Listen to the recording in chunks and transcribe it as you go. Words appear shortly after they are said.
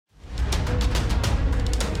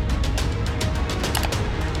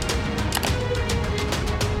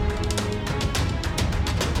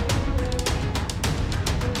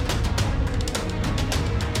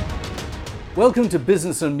Welcome to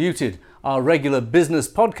Business Unmuted, our regular business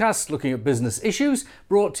podcast looking at business issues,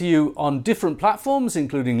 brought to you on different platforms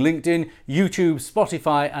including LinkedIn, YouTube,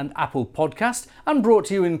 Spotify and Apple Podcast, and brought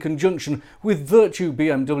to you in conjunction with Virtue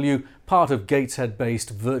BMW, part of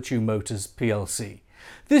Gateshead-based Virtue Motors plc.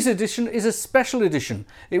 This edition is a special edition.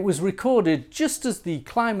 It was recorded just as the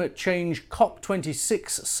climate change COP26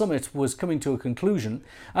 summit was coming to a conclusion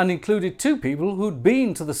and included two people who'd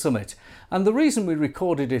been to the summit. And the reason we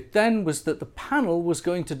recorded it then was that the panel was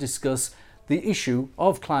going to discuss the issue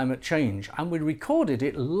of climate change, and we recorded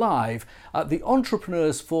it live at the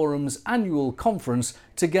Entrepreneurs Forum's annual conference,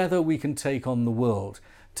 Together We Can Take on the World.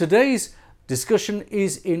 Today's discussion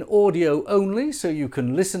is in audio only, so you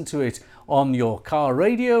can listen to it on your car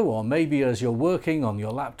radio or maybe as you're working on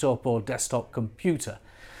your laptop or desktop computer.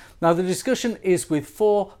 Now, the discussion is with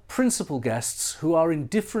four principal guests who are in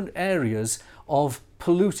different areas of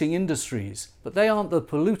polluting industries, but they aren't the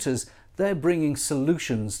polluters, they're bringing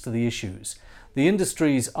solutions to the issues. The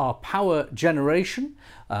industries are power generation,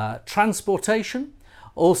 transportation,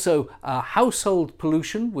 also household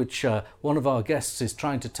pollution, which one of our guests is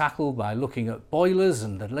trying to tackle by looking at boilers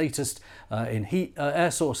and the latest in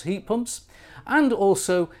air source heat pumps, and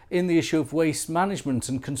also in the issue of waste management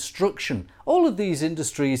and construction. All of these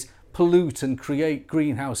industries pollute and create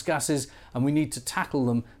greenhouse gases, and we need to tackle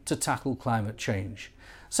them to tackle climate change.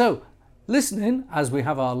 So listen in as we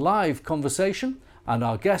have our live conversation, and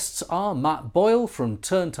our guests are Matt Boyle from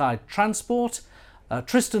Turntide Transport,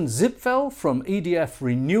 Tristan Zipfel from EDF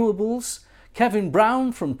Renewables, Kevin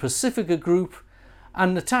Brown from Pacifica Group,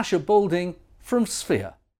 and Natasha Boulding from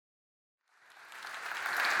Sphere.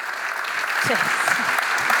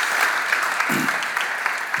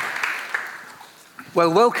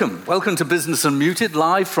 Well, welcome to Business Unmuted,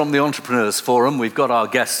 live from the Entrepreneurs Forum. We've got our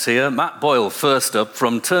guests here. Matt Boyle first up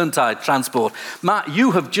from Turntide Transport. Matt,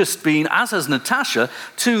 you have just been, as has Natasha,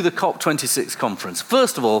 to the COP26 conference.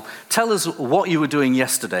 First of all, tell us what you were doing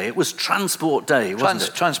yesterday. It was Transport Day, wasn't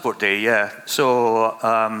it? Transport Day, yeah. So,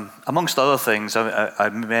 amongst other things, I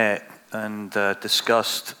met and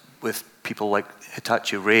discussed with people like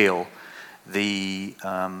Hitachi Rail the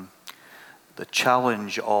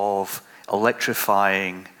challenge of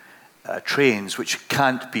electrifying trains which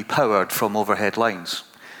can't be powered from overhead lines.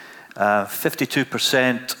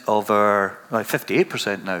 52% of our,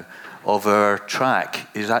 58% now, of our track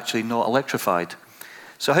is actually not electrified.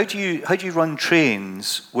 So how do you run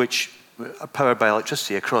trains which are powered by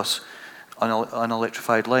electricity across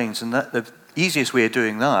unelectrified lines? And the easiest way of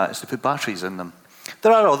doing that is to put batteries in them.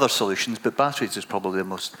 There are other solutions, but batteries is probably the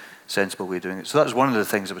most sensible way of doing it. So that was one of the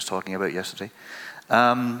things I was talking about yesterday.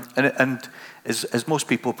 And as most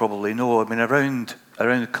people probably know, I mean, around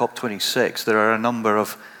the COP26, there are a number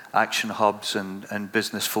of action hubs and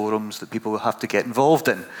business forums that people will have to get involved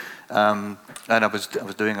in. And I was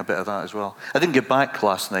doing a bit of that as well. I didn't get back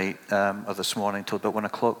last night or this morning until about 1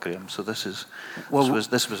 o'clock, Graham. So this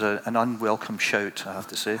was an unwelcome shout, I have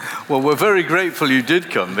to say. Well, we're very grateful you did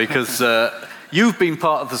come because you've been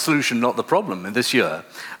part of the solution, not the problem, in this year.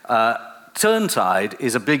 Turntide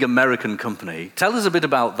is a big American company. Tell us a bit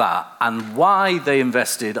about that and why they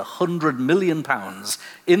invested £100 million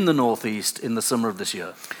in the Northeast in the summer of this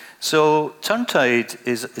year. So Turntide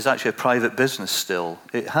is actually a private business still.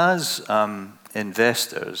 It has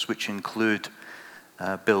investors, which include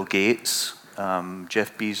Bill Gates,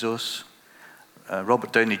 Jeff Bezos,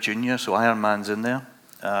 Robert Downey Jr., so Iron Man's in there.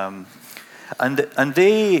 And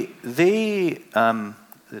the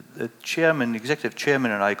chairman, executive chairman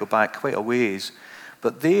and I go back quite a ways,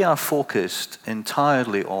 but they are focused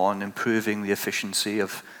entirely on improving the efficiency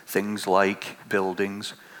of things like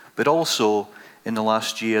buildings, but also in the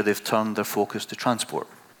last year they've turned their focus to transport.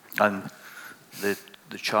 And the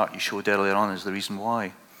chart you showed earlier on is the reason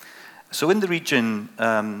why. So in the region,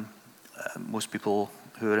 most people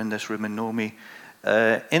who are in this room and know me,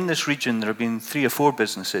 in this region there have been 3 or 4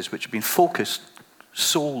 businesses which have been focused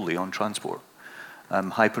solely on transport.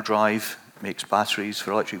 Hyperdrive makes batteries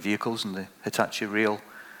for electric vehicles, and the Hitachi Rail,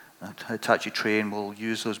 Hitachi Train will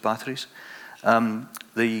use those batteries.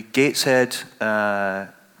 The Gateshead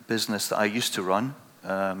business that I used to run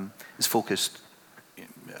is focused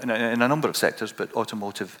in a number of sectors, but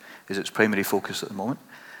automotive is its primary focus at the moment.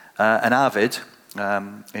 And Avid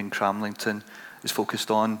in Cramlington is focused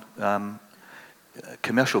on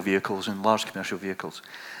commercial vehicles and large commercial vehicles.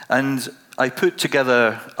 And I put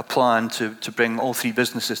together a plan to bring all 3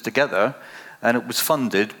 businesses together, and it was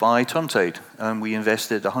funded by Turntide. And we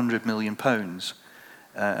invested £100 million,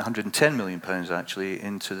 £110 million actually,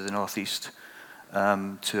 into the Northeast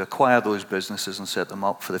to acquire those businesses and set them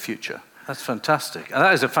up for the future. That's fantastic. And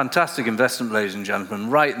that is a fantastic investment, ladies and gentlemen,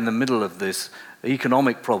 right in the middle of this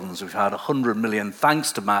economic problems we've had, 100 million,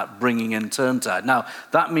 thanks to Matt bringing in Turntide. Now,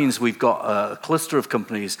 that means we've got a cluster of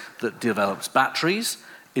companies that develops batteries,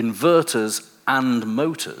 inverters, and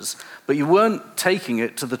motors, but you weren't taking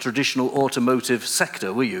it to the traditional automotive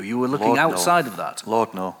sector, were you? You were looking outside of that.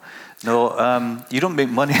 Lord, no. No, you don't make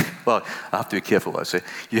money. Well, I have to be careful what I say.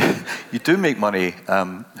 You do make money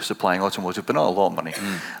supplying automotive, but not a lot of money.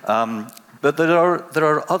 But there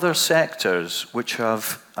are other sectors which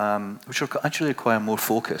actually require more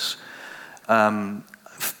focus. 12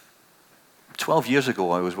 years ago,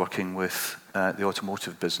 I was working with the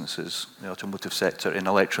automotive businesses, the automotive sector, in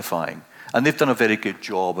electrifying. And they've done a very good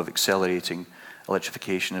job of accelerating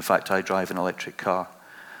electrification. In fact, I drive an electric car.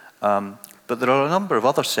 But there are a number of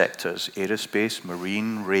other sectors, aerospace,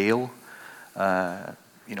 marine, rail,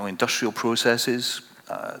 industrial processes,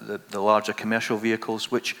 the larger commercial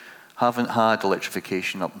vehicles, which haven't had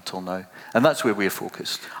electrification up until now. And that's where we're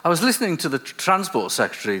focused. I was listening to the Transport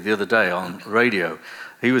Secretary the other day on radio.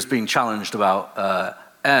 He was being challenged about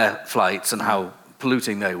air flights and how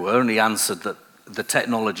polluting they were, and he answered that the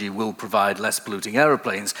technology will provide less polluting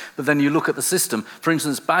aeroplanes. But then you look at the system, for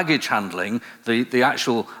instance, baggage handling, the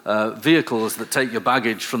actual vehicles that take your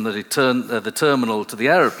baggage from the terminal to the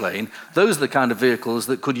aeroplane, those are the kind of vehicles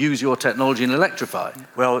that could use your technology and electrify.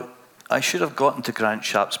 Well, I should have gotten to Grant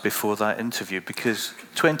Shapps before that interview, because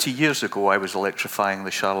 20 years ago I was electrifying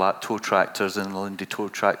the Charlotte tow tractors and the Lindy tow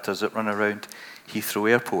tractors that run around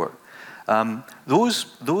Heathrow Airport. Those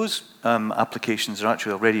applications are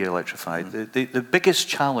actually already electrified. The biggest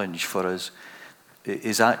challenge for us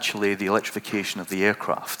is actually the electrification of the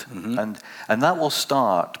aircraft. And that will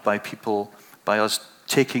start by us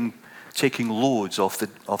taking loads off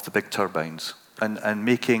the big turbines and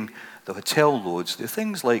making the hotel loads, the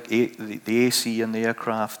things like the AC in the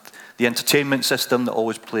aircraft, the entertainment system that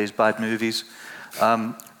always plays bad movies,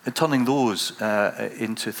 and turning those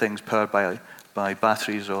into things powered by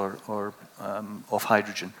batteries or of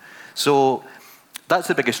hydrogen. So that's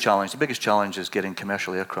the biggest challenge. The biggest challenge is getting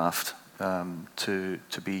commercial aircraft to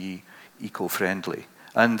be eco-friendly.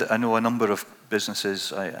 And I know a number of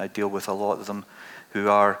businesses, I deal with a lot of them, who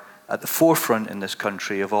are at the forefront in this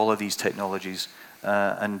country of all of these technologies.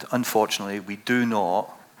 And unfortunately, we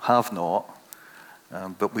have not,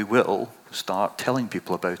 but we will start telling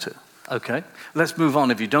people about it. Okay, let's move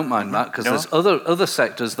on if you don't mind, Matt, because there's other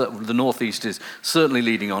sectors that the North East is certainly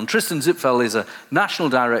leading on. Tristan Zipfel is a National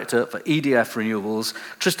Director for EDF Renewables.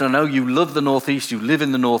 Tristan, I know you love the North East, you live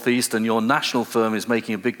in the North East, and your national firm is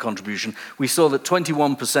making a big contribution. We saw that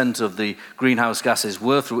 21% of the greenhouse gases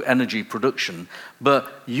were through energy production,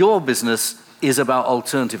 but your business is about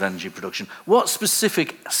alternative energy production. What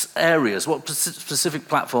specific areas, what specific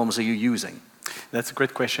platforms are you using? That's a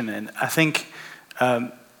great question, and I think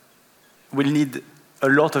we'll need a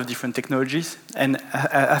lot of different technologies, and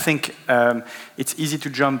I think it's easy to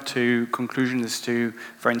jump to conclusions to,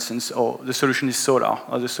 for instance, the solution is solar,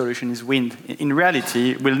 or the solution is wind. In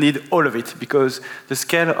reality, we'll need all of it, because the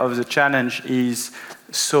scale of the challenge is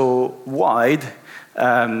so wide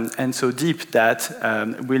and so deep that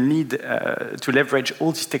we'll need to leverage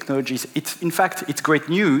all these technologies. In fact, it's great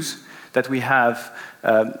news that we have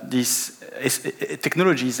these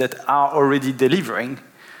technologies that are already delivering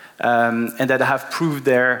and that have proved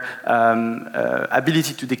their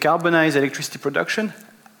ability to decarbonize electricity production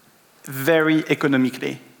very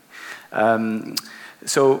economically.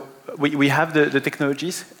 So we have the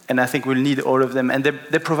technologies, and I think we'll need all of them, and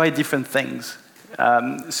they provide different things.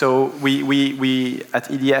 So we at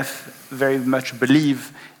EDF very much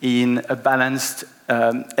believe in a balanced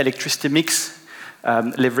electricity mix,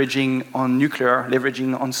 leveraging on nuclear,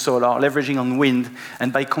 leveraging on solar, leveraging on wind.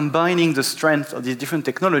 And by combining the strength of these different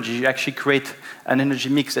technologies, you actually create an energy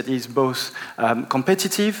mix that is both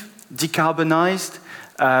competitive, decarbonized,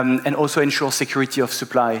 and also ensure security of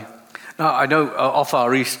supply. Now, I know off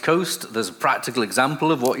our east coast, there's a practical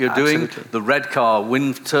example of what you're doing. Absolutely. The Redcar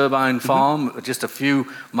wind turbine farm, just a few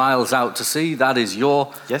miles out to sea. That is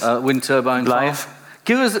your wind turbine farm.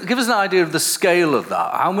 Give us an idea of the scale of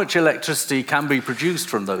that. How much electricity can be produced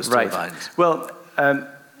from those turbines? Well, to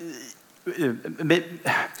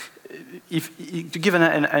give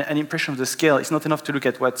an impression of the scale, it's not enough to look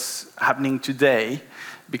at what's happening today,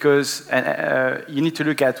 because you need to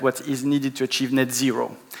look at what is needed to achieve net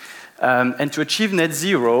zero. And to achieve net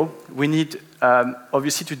zero, we need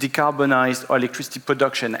obviously to decarbonize our electricity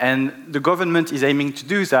production. And the government is aiming to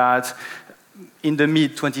do that in the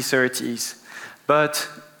mid-2030s. But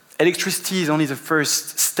electricity is only the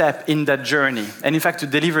first step in that journey. And in fact, to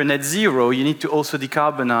deliver net zero, you need to also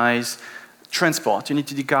decarbonize transport, you need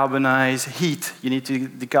to decarbonize heat, you need to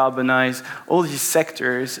decarbonize all these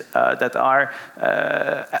sectors that are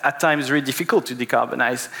at times very difficult to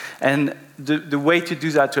decarbonize. And the way to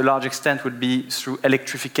do that to a large extent would be through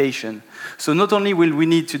electrification. So not only will we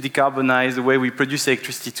need to decarbonize the way we produce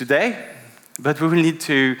electricity today, but we will need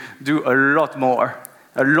to do a lot more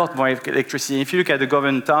electricity. If you look at the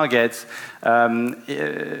government targets,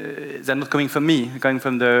 they're not coming from me, they're coming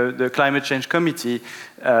from the Climate Change Committee.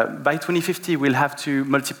 By 2050, we'll have to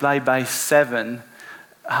multiply by 7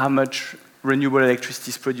 how much renewable electricity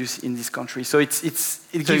is produced in this country. So it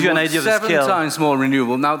gives you an idea of the scale. 7 times more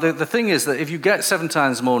renewable. Now, the thing is that if you get 7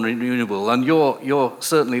 times more renewable, and you're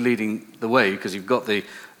certainly leading the way because you've got the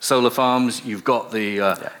solar farms, you've got the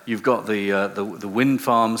wind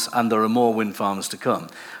farms, and there are more wind farms to come.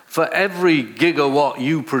 For every gigawatt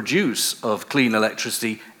you produce of clean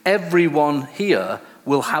electricity, everyone here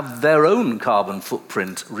will have their own carbon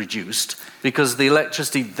footprint reduced because the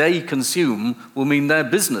electricity they consume will mean their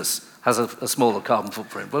business has a smaller carbon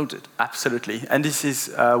footprint, won't it? Absolutely. And this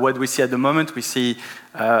is what we see at the moment. We see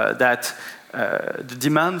that the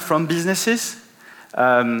demand from businesses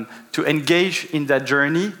to engage in that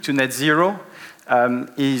journey to net zero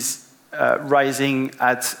is rising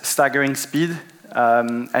at staggering speed.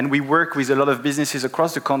 And we work with a lot of businesses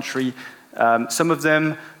across the country, some of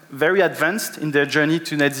them very advanced in their journey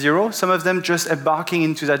to net zero, some of them just embarking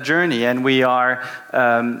into that journey, and we are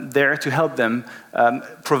there to help them,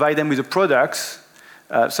 provide them with the products,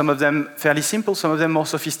 some of them fairly simple, some of them more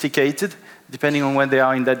sophisticated, depending on when they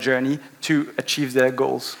are in that journey, to achieve their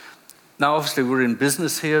goals. Now, obviously, we're in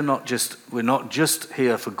business here, we're not just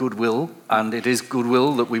here for goodwill, and it is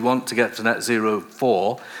goodwill that we want to get to net zero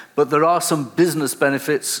for, but there are some business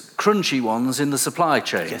benefits, crunchy ones, in the supply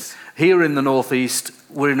chain. Yes. Here in the Northeast,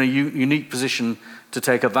 we're in a unique position to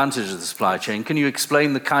take advantage of the supply chain. Can you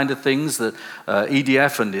explain the kind of things that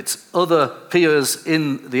EDF and its other peers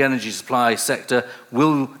in the energy supply sector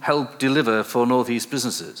will help deliver for Northeast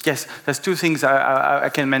businesses? Yes, there's 2 things I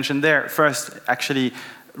can mention there. First, actually,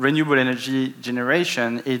 renewable energy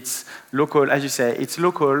generation, it's local, as you say, it's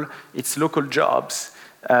local jobs.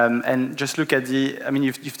 And just look at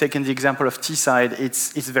you've taken the example of Teesside,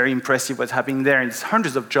 it's very impressive what's happening there. It's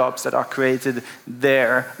hundreds of jobs that are created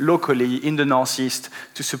there locally in the Northeast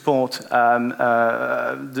to support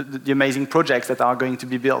the amazing projects that are going to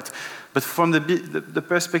be built. But from the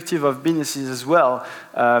perspective of businesses as well,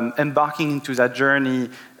 embarking into that journey,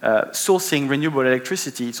 sourcing renewable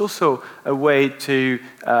electricity, it's also a way to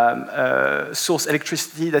source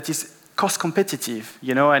electricity that is cost competitive,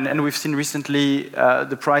 and we've seen recently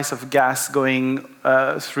the price of gas going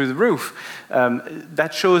through the roof.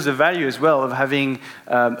 That shows the value as well of having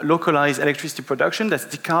localized electricity production that's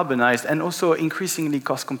decarbonized and also increasingly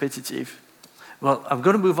cost competitive. Well, I'm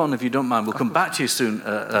going to move on, if you don't mind. We'll come back to you soon,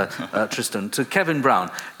 Tristan, to Kevin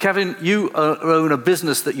Brown. Kevin, you own a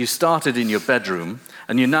business that you started in your bedroom,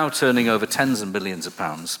 and you're now turning over tens of millions of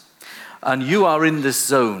pounds. And you are in this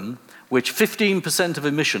zone which 15% of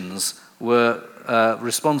emissions were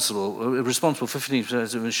responsible for 15%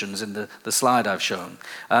 of emissions in the slide I've shown.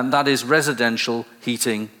 And that is residential,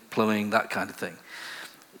 heating, plumbing, that kind of thing.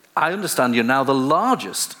 I understand you're now the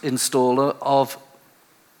largest installer of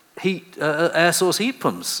air source heat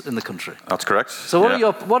pumps in the country. That's correct. So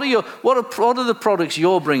what are the products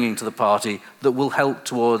you're bringing to the party that will help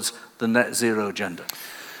towards the net zero agenda?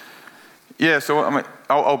 Yeah, so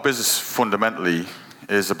our business fundamentally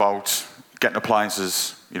is about getting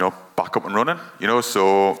appliances, back up and running.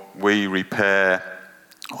 So we repair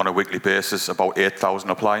on a weekly basis about 8,000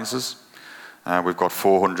 appliances. We've got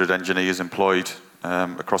 400 engineers employed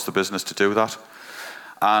across the business to do that.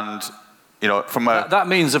 And that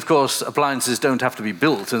means, of course, appliances don't have to be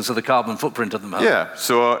built, and so the carbon footprint of them help. Yeah.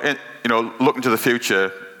 So looking to the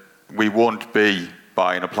future, we won't be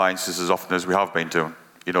buying appliances as often as we have been doing.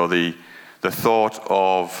 The thought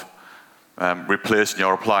of replacing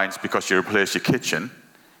your appliance because you replace your kitchen,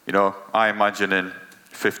 I imagine in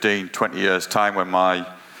 15, 20 years' time when my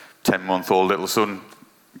 10-month-old little son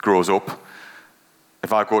grows up,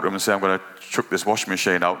 if I go to him and say, I'm going to chuck this washing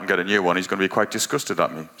machine out and get a new one, he's going to be quite disgusted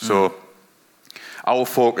at me. So our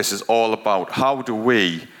focus is all about how do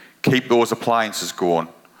we keep those appliances going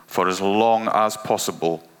for as long as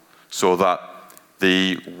possible so that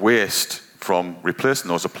the waste from replacing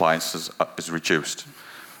those appliances is reduced.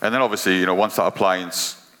 And then obviously, once that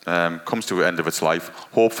appliance comes to the end of its life,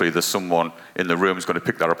 hopefully there's someone in the room who's going to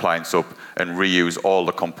pick that appliance up and reuse all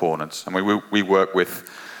the components. We work with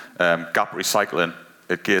Gap Recycling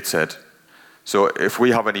at Gateshead. So if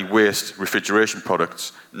we have any waste refrigeration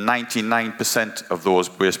products, 99% of those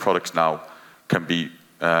waste products now can be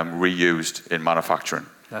reused in manufacturing.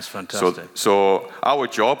 That's fantastic. So our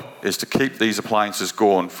job is to keep these appliances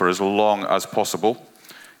going for as long as possible,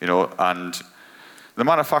 and the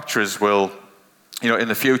manufacturers will, in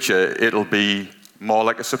the future, it'll be more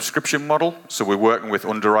like a subscription model. So we're working with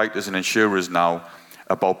underwriters and insurers now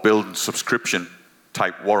about building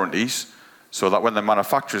subscription-type warranties so that when the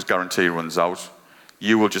manufacturer's guarantee runs out,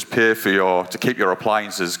 you will just pay to keep your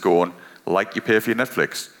appliances going like you pay for your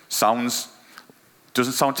Netflix.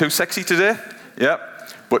 Doesn't sound too sexy today, yeah?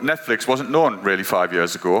 But Netflix wasn't known really 5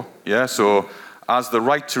 years ago, yeah? So as the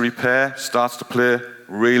right to repair starts to play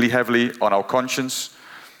really heavily on our conscience,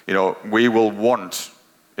 we will want,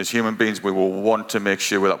 as human beings, we will want to make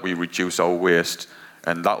sure that we reduce our waste,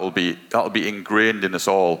 and that'll be ingrained in us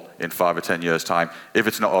all in 5 or 10 years' time, if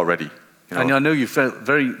it's not already. And I know you've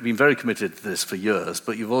been very committed to this for years,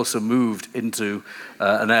 but you've also moved into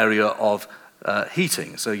an area of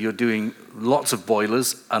heating. So you're doing lots of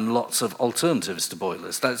boilers and lots of alternatives to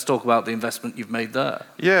boilers. Let's talk about the investment you've made there.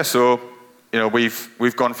 Yeah, so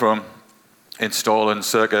we've gone from installing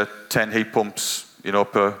circa 10 heat pumps,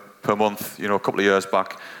 per month, a couple of years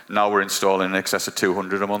back. Now we're installing in excess of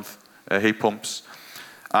 200 a month heat pumps,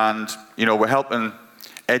 and we're helping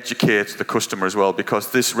educate the customer as well,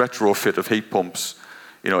 because this retrofit of heat pumps,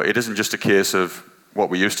 it isn't just a case of what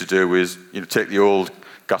we used to do is take the old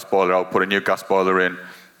gas boiler out, put a new gas boiler in,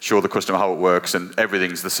 show the customer how it works, and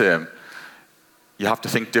everything's the same. You have to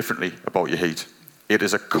think differently about your heat. It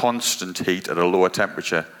is a constant heat at a lower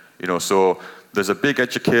temperature, so there's a big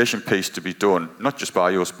education piece to be done, not just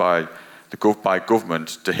by us, by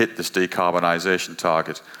government, to hit this decarbonisation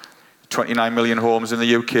target. 29 million homes in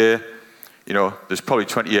the UK, there's probably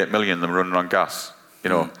 28 million of them running on gas.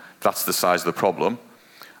 That's the size of the problem.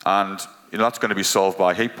 And that's going to be solved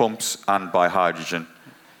by heat pumps and by hydrogen.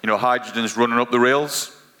 Hydrogen's running up the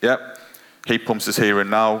rails, yeah. Heat pumps is here and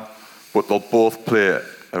now, but they'll both play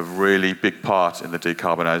a really big part in the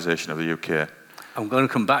decarbonisation of the UK. I'm going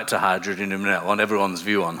to come back to hydrogen in a minute. I want everyone's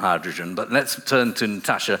view on hydrogen, but let's turn to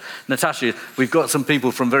Natasha. Natasha, we've got some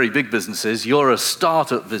people from very big businesses. You're a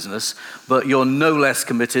startup business, but you're no less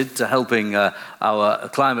committed to helping our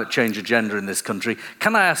climate change agenda in this country.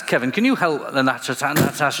 Can I ask Kevin, can you help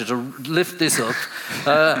Natasha to lift this up?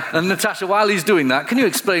 And Natasha, while he's doing that, can you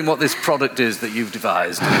explain what this product is that you've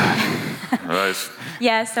devised? Right.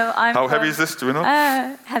 Yeah, so How heavy is this, do we know?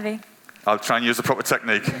 Heavy. I'll try and use the proper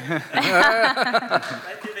technique.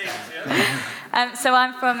 So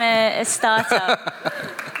I'm from a startup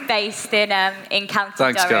based in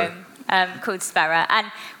County Durham called Sphera. And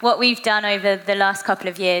what we've done over the last couple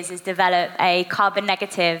of years is develop a carbon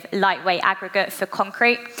negative lightweight aggregate for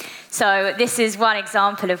concrete. So this is one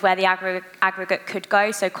example of where the aggregate could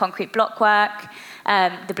go. So concrete blockwork,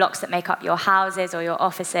 the blocks that make up your houses or your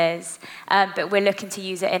offices, but we're looking to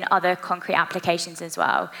use it in other concrete applications as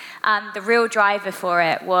well. And the real driver for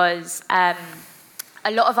it was a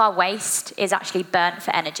lot of our waste is actually burnt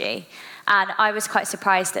for energy. And I was quite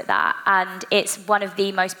surprised at that. And it's one of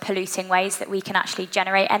the most polluting ways that we can actually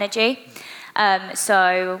generate energy.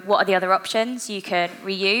 So what are the other options? You can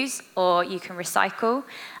reuse or you can recycle.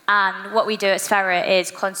 And what we do at Sphera is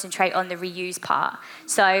concentrate on the reuse part.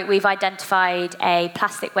 So we've identified a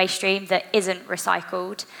plastic waste stream that isn't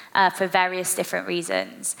recycled for various different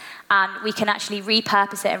reasons. And we can actually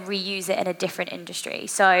repurpose it and reuse it in a different industry.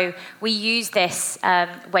 So we use this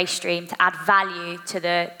waste stream to add value to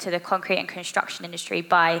the concrete and construction industry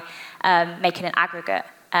by making an aggregate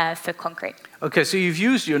for concrete. Okay, so you've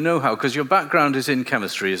used your know-how, because your background is in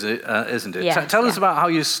chemistry, isn't it? Yes, Tell us about how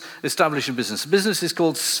you establish a business. The business is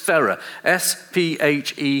called Sphera,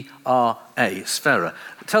 S-P-H-E-R-A, Sphera.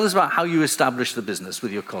 Tell us about how you established the business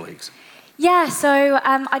with your colleagues. Yeah, so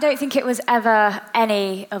I don't think it was ever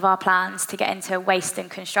any of our plans to get into waste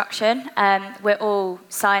and construction. We're all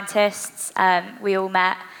scientists. We all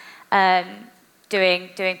met doing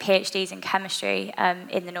PhDs in chemistry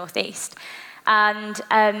in the Northeast. And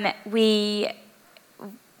we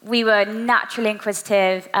were naturally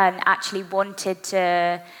inquisitive and actually wanted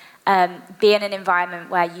to be in an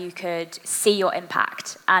environment where you could see your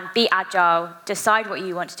impact and be agile, decide what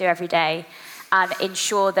you want to do every day, and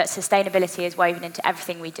ensure that sustainability is woven into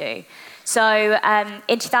everything we do. So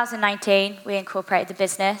in 2019, we incorporated the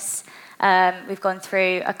business. We've gone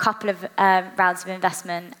through a couple of rounds of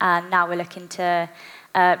investment, and now we're looking to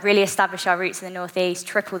really establish our roots in the Northeast,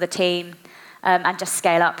 triple the team, and just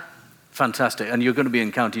scale up. Fantastic. And you're going to be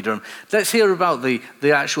in County Durham. Let's hear about the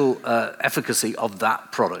actual efficacy of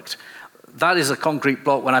that product. That is a concrete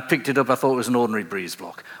block. When I picked it up, I thought it was an ordinary breeze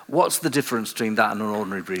block. What's the difference between that and an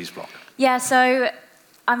ordinary breeze block? Yeah, so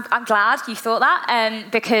I'm glad you thought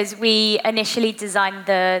that, because we initially designed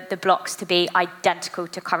the blocks to be identical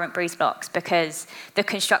to current Breeze blocks, because the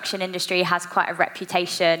construction industry has quite a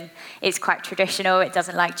reputation. It's quite traditional. It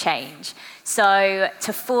doesn't like change. So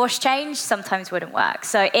to force change sometimes wouldn't work.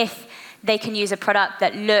 So if they can use a product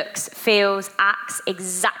that looks, feels, acts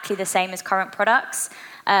exactly the same as current products,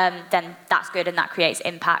 then that's good and that creates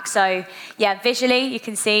impact. So yeah, visually you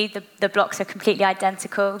can see the blocks are completely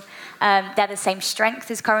identical. They're the same strength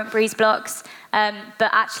as current Breeze blocks, but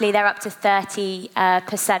actually they're up to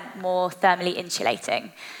 30% more thermally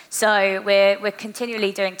insulating. So we're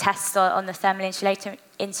continually doing tests on the thermal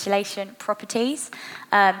insulation properties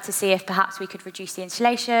to see if perhaps we could reduce the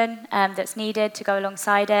insulation that's needed to go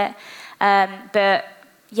alongside it. But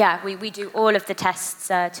yeah, we do all of the tests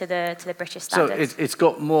to the British standards. So it's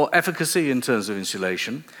got more efficacy in terms of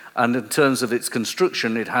insulation, and in terms of its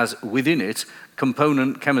construction, it has within it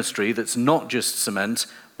component chemistry that's not just cement,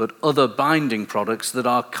 but other binding products that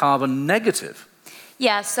are carbon negative.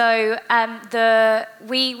 Yeah, so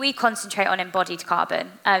we concentrate on embodied carbon.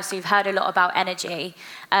 So you've heard a lot about energy,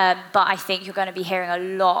 but I think you're going to be hearing a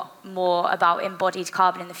lot more about embodied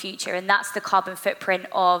carbon in the future, and that's the carbon footprint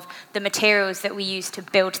of the materials that we use to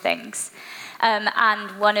build things. And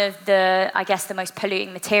one of the, I guess, the most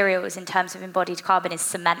polluting materials in terms of embodied carbon is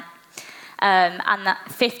cement. And that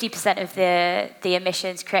 50% of the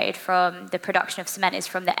emissions created from the production of cement is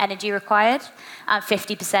from the energy required, and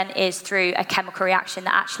 50% is through a chemical reaction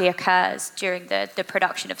that actually occurs during the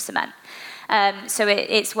production of cement. So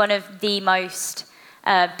it's one of the most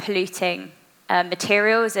polluting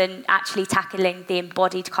materials, and actually tackling the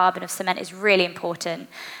embodied carbon of cement is really important.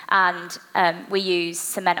 And we use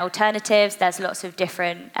cement alternatives. There's lots of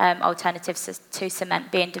different alternatives to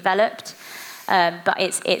cement being developed, but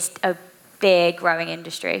it's a big growing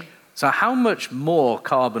industry. So how much more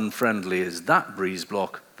carbon friendly is that Breeze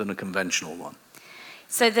block than a conventional one?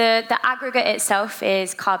 So the aggregate itself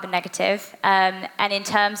is carbon negative, and in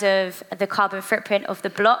terms of the carbon footprint of the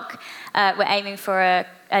block, we're aiming for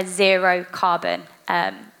a zero carbon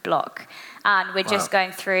block. And we're just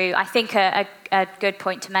going through, I think a good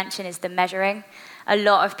point to mention is the measuring. A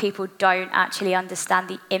lot of people don't actually understand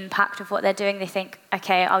the impact of what they're doing. They think,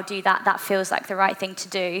 okay, I'll do that. That feels like the right thing to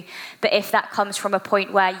do. But if that comes from a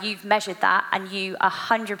point where you've measured that and you are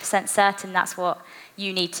 100% certain that's what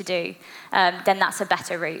you need to do, then that's a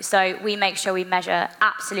better route. So we make sure we measure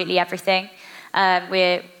absolutely everything.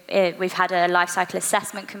 We've had a life cycle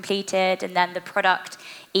assessment completed, and then the product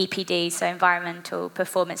EPD, so environmental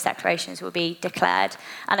performance declarations, will be declared.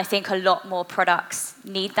 And I think a lot more products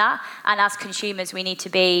need that. And as consumers, we need to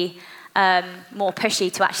be more pushy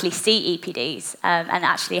to actually see EPDs and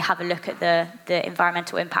actually have a look at the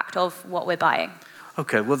environmental impact of what we're buying.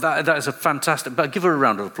 Okay, well that is a fantastic, but give her a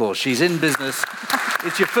round of applause. She's in business.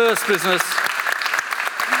 It's your first business.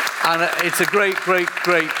 And it's a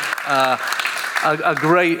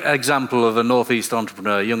great example of a Northeast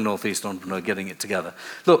entrepreneur, a young Northeast entrepreneur getting it together.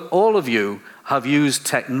 Look, all of you have used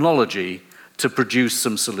technology to produce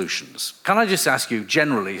some solutions. Can I just ask you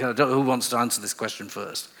generally, who wants to answer this question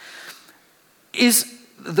first? Is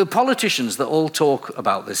the politicians that all talk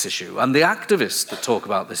about this issue and the activists that talk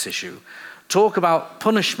about this issue talk about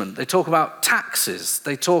punishment, they talk about taxes,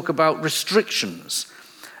 they talk about restrictions.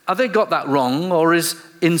 Have they got that wrong, or is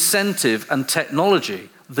incentive and technology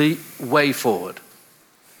the way forward?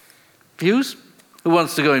 Views? Who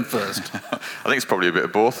wants to go in first? I think it's probably a bit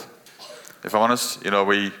of both, if I'm honest.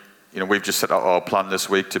 We've just set out our plan this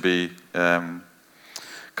week to be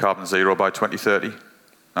carbon zero by 2030.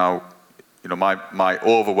 Now, my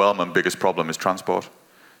overwhelming biggest problem is transport.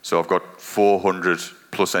 So I've got 400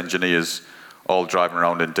 plus engineers all driving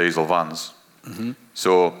around in diesel vans. Mm-hmm.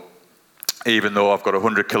 So even though I've got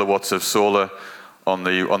 100 kilowatts of solar on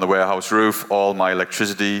the warehouse roof, all my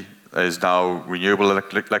electricity is now renewable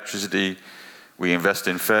electricity. We invest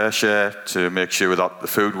in fair share to make sure that the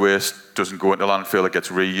food waste doesn't go into landfill, it gets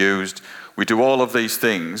reused. We do all of these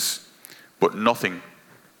things, but nothing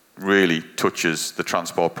really touches the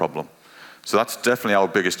transport problem. So that's definitely our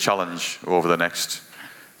biggest challenge over the next,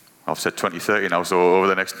 I've said 2030 now, so over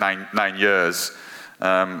the next nine years.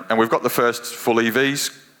 And we've got the first full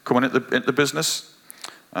EVs coming into business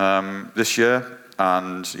this year.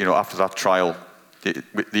 And after that trial,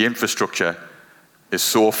 the infrastructure is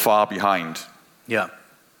so far behind. Yeah.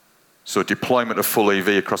 So deployment of full EV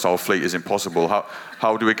across our fleet is impossible.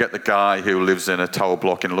 How do we get the guy who lives in a tower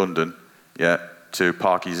block in London, to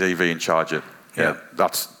park his EV and charge it? Yeah.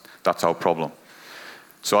 That's our problem.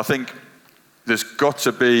 So I think there's got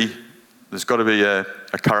to be a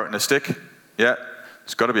carrot and a stick. Yeah.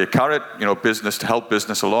 there's got to be a carrot, business to help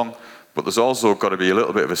business along, but there's also got to be a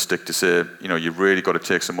little bit of a stick to say, you've really got to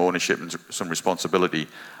take some ownership and some responsibility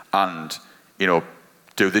and,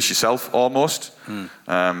 do this yourself almost.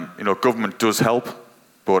 Government does help,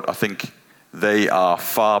 but I think they are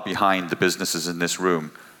far behind the businesses in this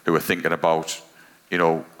room who are thinking about,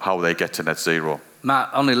 how they get to net zero.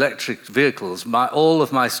 Matt, on electric vehicles, all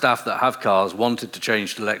of my staff that have cars wanted to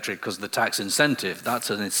change to electric because of the tax incentive.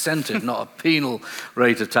 That's an incentive, not a penal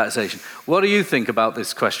rate of taxation. What do you think about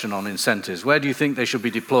this question on incentives? Where do you think they should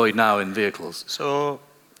be deployed now in vehicles? So,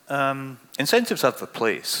 incentives have a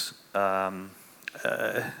place. The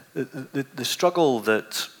struggle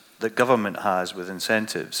that the government has with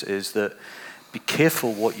incentives is that be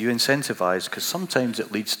careful what you incentivize, because sometimes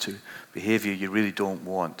it leads to behavior you really don't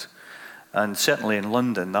want. And certainly in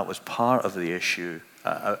London, that was part of the issue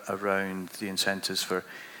around the incentives for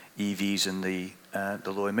EVs in the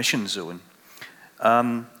low emission zone.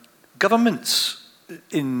 Governments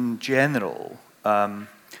in general are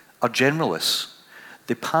generalists.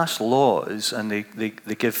 They pass laws and they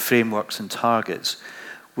give frameworks and targets,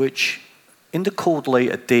 which in the cold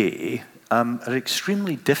light of day are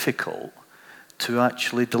extremely difficult to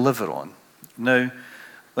actually deliver on. Now,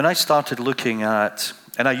 when I started looking at,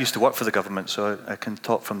 and I used to work for the government, so I can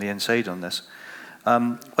talk from the inside on this.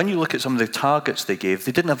 When you look at some of the targets they gave,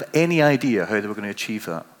 they didn't have any idea how they were going to achieve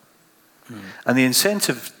that. And the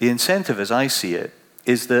incentive, as I see it,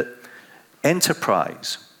 is that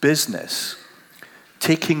enterprise, business,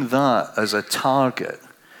 taking that as a target,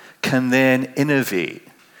 can then innovate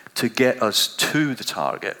to get us to the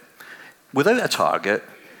target. Without a target,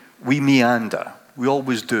 we meander. We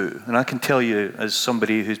always do. And I can tell you, as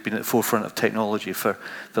somebody who's been at the forefront of technology for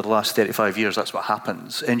the last 35 years, that's what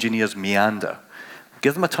happens. Engineers meander.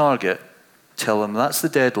 Give them a target, tell them that's the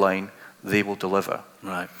deadline, they will deliver.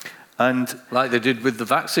 Right. And like they did with the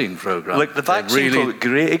vaccine program. Like the vaccine program,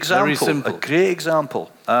 great example. Very simple. A great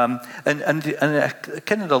example. And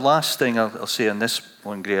kind of the last thing I'll say on this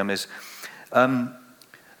one, Graham, is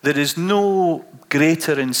there is no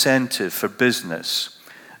greater incentive for business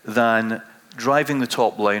than driving the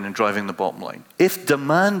top line and driving the bottom line. If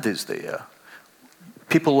demand is there,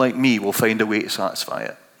 people like me will find a way to satisfy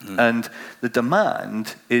it. And the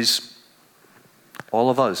demand is all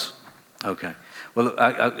of us. Okay. Well,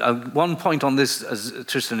 one point on this,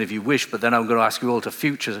 Tristan, if you wish, but then I'm going to ask you all to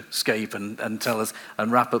futurescape and tell us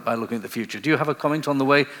and wrap up by looking at the future. Do you have a comment on the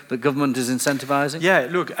way that government is incentivizing? Yeah,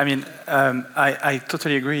 look, I mean, I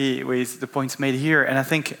totally agree with the points made here, and I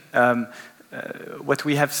think what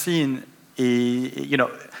we have seen,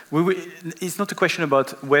 it's not a question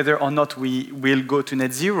about whether or not we will go to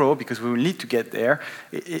net zero, because we will need to get there.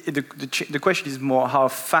 The question is more how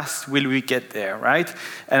fast will we get there, right?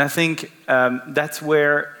 And I think that's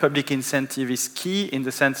where public incentive is key, in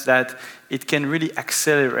the sense that it can really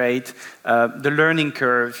accelerate the learning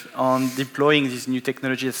curve on deploying this new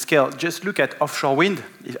technology at scale. Just look at offshore wind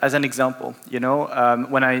as an example.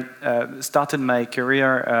 When I started my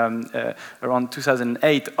career around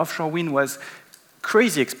 2008, offshore wind was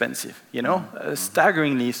crazy expensive,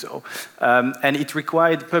 staggeringly so. And it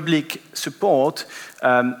required public support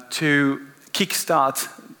to kickstart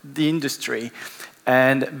the industry.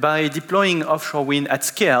 And by deploying offshore wind at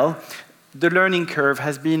scale, the learning curve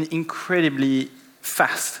has been incredibly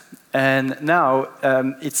fast. And now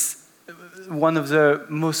it's one of the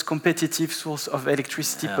most competitive sources of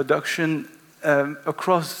electricity production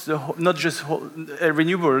across the whole, not just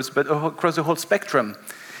renewables, but across the whole spectrum.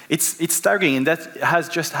 It's staggering, and that has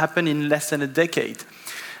just happened in less than a decade.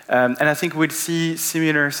 And I think we'll see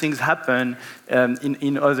similar things happen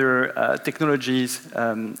in other technologies.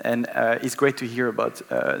 And it's great to hear about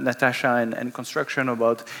Natasha and construction,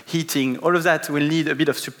 about heating. All of that will need a bit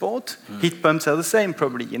of support. Heat pumps are the same,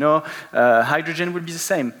 probably. Hydrogen will be the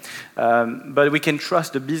same. But we can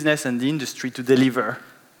trust the business and the industry to deliver.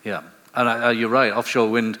 Yeah. And you're right, offshore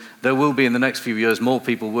wind, there will be in the next few years more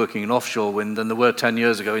people working in offshore wind than there were 10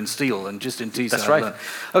 years ago in steel and just in Teesside. That's right.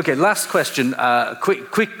 Okay, last question,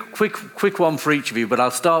 quick one for each of you, but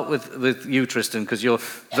I'll start with you, Tristan, because you're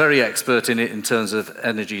very expert in it in terms of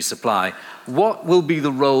energy supply. What will be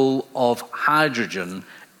the role of hydrogen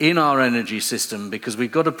in our energy system, because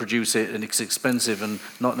we've got to produce it and it's expensive and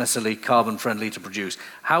not necessarily carbon friendly to produce?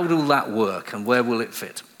 How will that work and where will it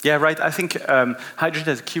fit? Yeah, right. I think hydrogen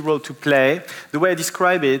has a key role to play. The way I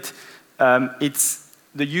describe it, it's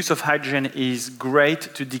the use of hydrogen is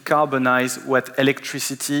great to decarbonize what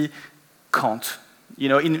electricity can't,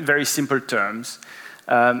 in very simple terms.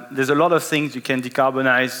 There's a lot of things you can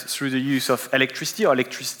decarbonize through the use of electricity or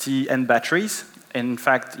electricity and batteries. In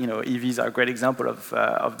fact, EVs are a great example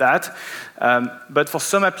of that. But for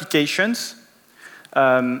some applications,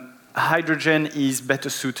 hydrogen is better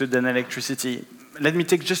suited than electricity. Let me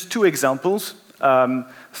take just 2 examples.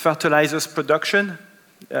 Fertilizers production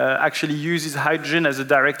actually uses hydrogen as a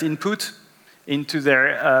direct input into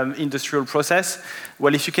their industrial process.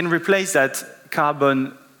 Well, if you can replace that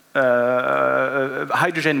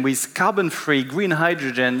hydrogen with carbon-free green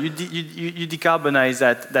hydrogen, you decarbonize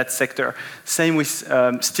that sector. Same with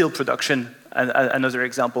steel production, another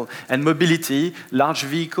example. And mobility, large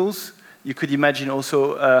vehicles, you could imagine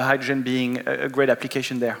also hydrogen being a great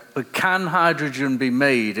application there. But can hydrogen be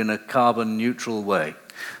made in a carbon-neutral way?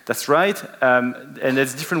 That's right, and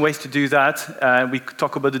there's different ways to do that. We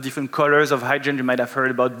talk about the different colors of hydrogen. You might have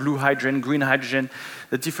heard about blue hydrogen, green hydrogen,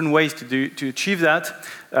 the different ways to achieve that.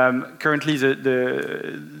 Currently,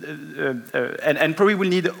 and probably we'll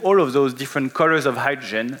need all of those different colors of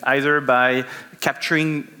hydrogen, either by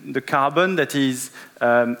capturing the carbon that is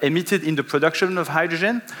emitted in the production of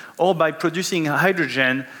hydrogen, or by producing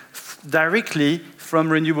hydrogen directly from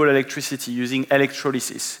renewable electricity using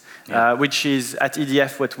electrolysis. Which is at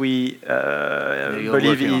EDF what we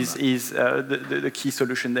believe is the key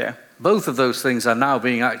solution there. Both of those things are now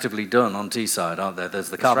being actively done on Teesside, aren't there? There's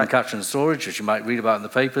the carbon capture and storage, which you might read about in the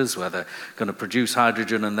papers, where they're going to produce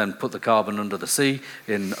hydrogen and then put the carbon under the sea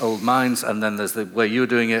in old mines. And then there's the way you're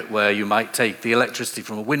doing it, where you might take the electricity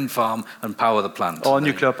from a wind farm and power the plant. Or a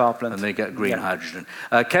nuclear power plant. And they get green hydrogen.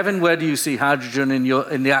 Kevin, where do you see hydrogen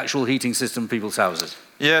in the actual heating system of people's houses?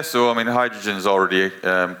 Yeah, so I mean, hydrogen is already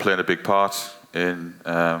playing a big part in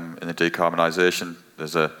the decarbonisation.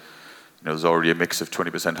 There's already a mix of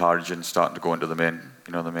 20% hydrogen starting to go into the main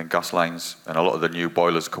gas lines, and a lot of the new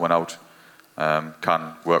boilers coming out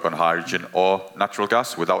can work on hydrogen or natural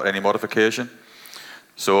gas without any modification.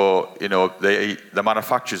 So the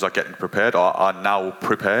manufacturers are getting prepared, or are now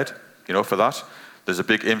prepared, for that. There's a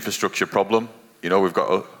big infrastructure problem.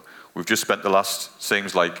 We've just spent the last,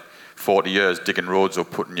 seems like, 40 years digging roads or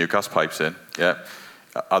putting new gas pipes in. Yeah,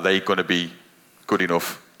 are they going to be good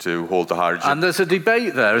enough to hold the hydrogen? And there's a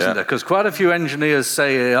debate there, isn't there? Because quite a few engineers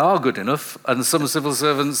say they are good enough, and some civil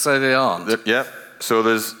servants say they aren't. Yeah. So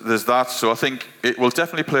there's that. So I think it will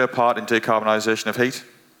definitely play a part in decarbonisation of heat.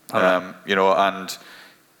 I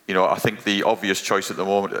think the obvious choice at the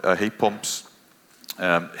moment are heat pumps.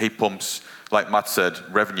 Heat pumps, like Matt said,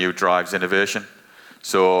 revenue drives innovation.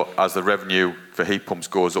 So as the revenue for heat pumps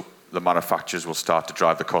goes up, the manufacturers will start to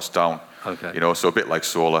drive the cost down. Okay. So a bit like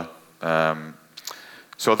solar.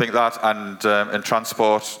 So I think that, and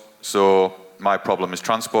transport. So my problem is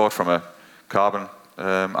transport from a carbon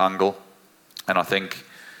angle. And I think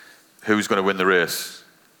who's going to win the race?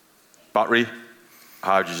 Battery,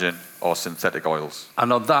 hydrogen, or synthetic oils?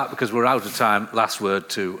 And on that, because we're out of time, last word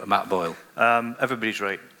to Matt Boyle. Everybody's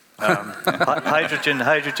right. Hydrogen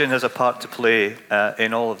has a part to play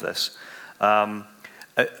in all of this.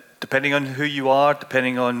 Depending on who you are,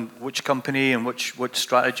 depending on which company and which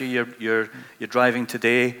strategy you're driving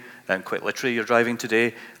today, and quite literally you're driving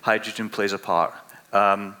today, hydrogen plays a part.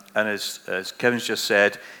 And as Kevin's just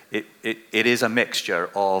said, it is a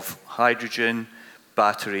mixture of hydrogen,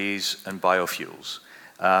 batteries, and biofuels.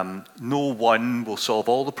 No one will solve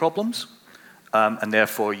all the problems, and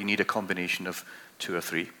therefore you need a combination of 2 or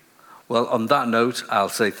 3. Well, on that note, I'll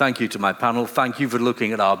say thank you to my panel. Thank you for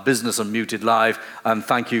looking at our Business Unmuted Live, and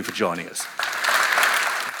thank you for joining us.